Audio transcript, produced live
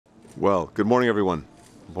Well, good morning, everyone.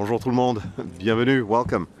 Bonjour tout le monde. Bienvenue.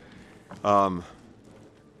 Welcome.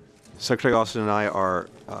 Secretary Austin and I are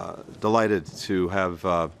delighted to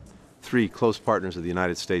have three close partners of the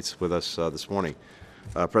United States with us this morning.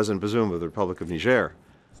 President Bazoum of the Republic of Niger,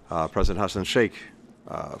 President Hassan Sheikh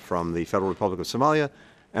from the Federal Republic of Somalia,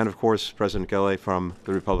 and of course President Guelleh from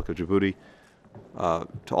the Republic of Djibouti.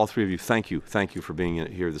 To all three of you, thank you. Thank you for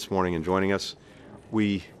being here this morning and joining us.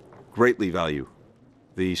 We greatly value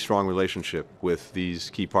the strong relationship with these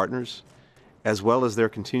key partners, as well as their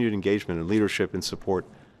continued engagement and leadership in support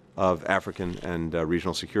of African and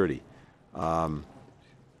regional security.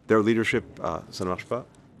 Their leadership, ça ne marche pas?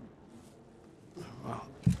 Wow.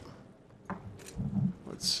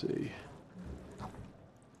 Let's see.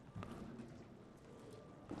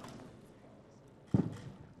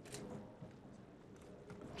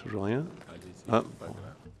 Toujours rien? Ah,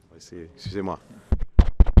 excusez-moi.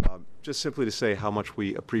 Just simply to say how much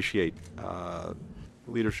we appreciate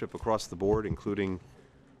leadership across the board, including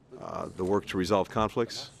the work to resolve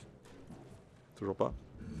conflicts. Toujours pas?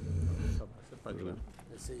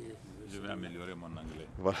 Je vais améliorer mon anglais.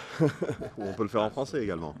 Voilà. On peut le faire en français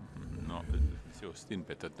également. Non, si Austin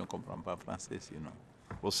peut-être ne comprend pas français sinon.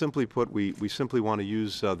 Well, simply put, we simply want to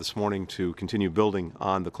use this morning to continue building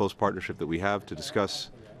on the close partnership that we have to discuss,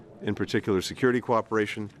 in particular, security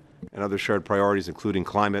cooperation and other shared priorities, including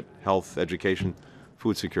climate, health, education,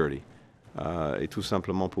 food security. Et tout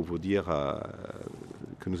simplement pour vous dire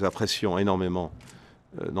que nous apprécions énormément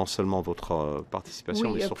non seulement votre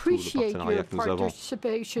participation, mais surtout le partenariat que nous avons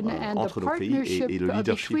entre nos pays et le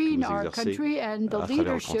leadership que vous exercez à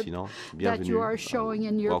travers le continent. Bienvenue.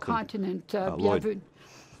 Lloyd.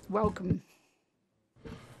 Welcome.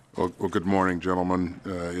 Well, good morning, gentlemen.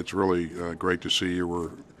 It's really great to see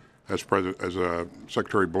you. As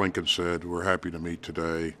Secretary Blinken said, we're happy to meet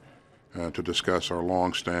today to discuss our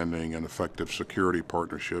long-standing and effective security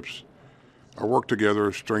partnerships. Our work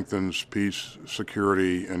together strengthens peace,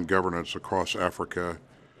 security, and governance across Africa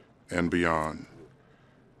and beyond.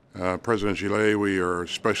 President Guelleh, we are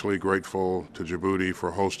especially grateful to Djibouti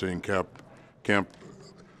for hosting Camp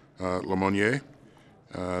Lemonnier.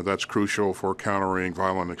 That's crucial for countering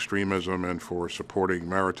violent extremism and for supporting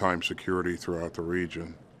maritime security throughout the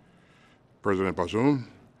region. President Bazoum,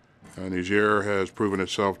 Niger has proven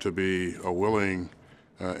itself to be a willing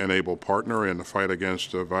and able partner in the fight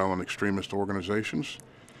against violent extremist organizations,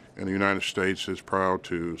 and the United States is proud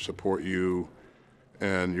to support you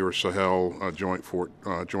and your Sahel joint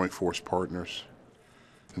force partners.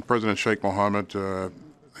 And President Sheikh Mohamed, the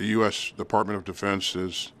U.S. Department of Defense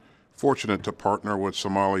is fortunate to partner with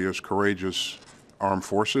Somalia's courageous armed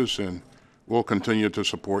forces, and will continue to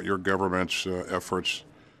support your government's efforts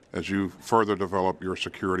as you further develop your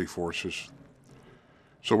security forces.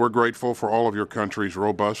 So we're grateful for all of your country's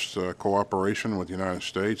robust cooperation with the United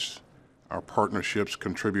States. Our partnerships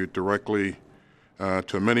contribute directly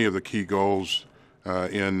to many of the key goals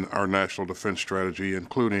in our national defense strategy,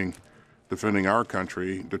 including defending our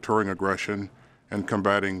country, deterring aggression, and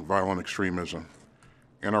combating violent extremism.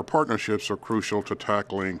 And our partnerships are crucial to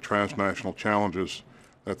tackling transnational challenges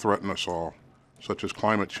that threaten us all, such as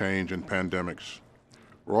climate change and pandemics.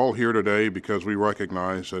 We're all here today because we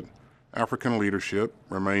recognize that African leadership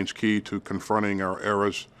remains key to confronting our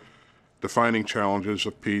era's defining challenges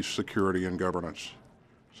of peace, security, and governance.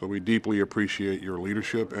 So we deeply appreciate your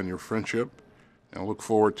leadership and your friendship, and look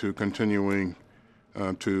forward to continuing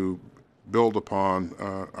to build upon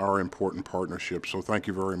our important partnership. So thank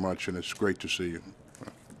you very much, and it's great to see you.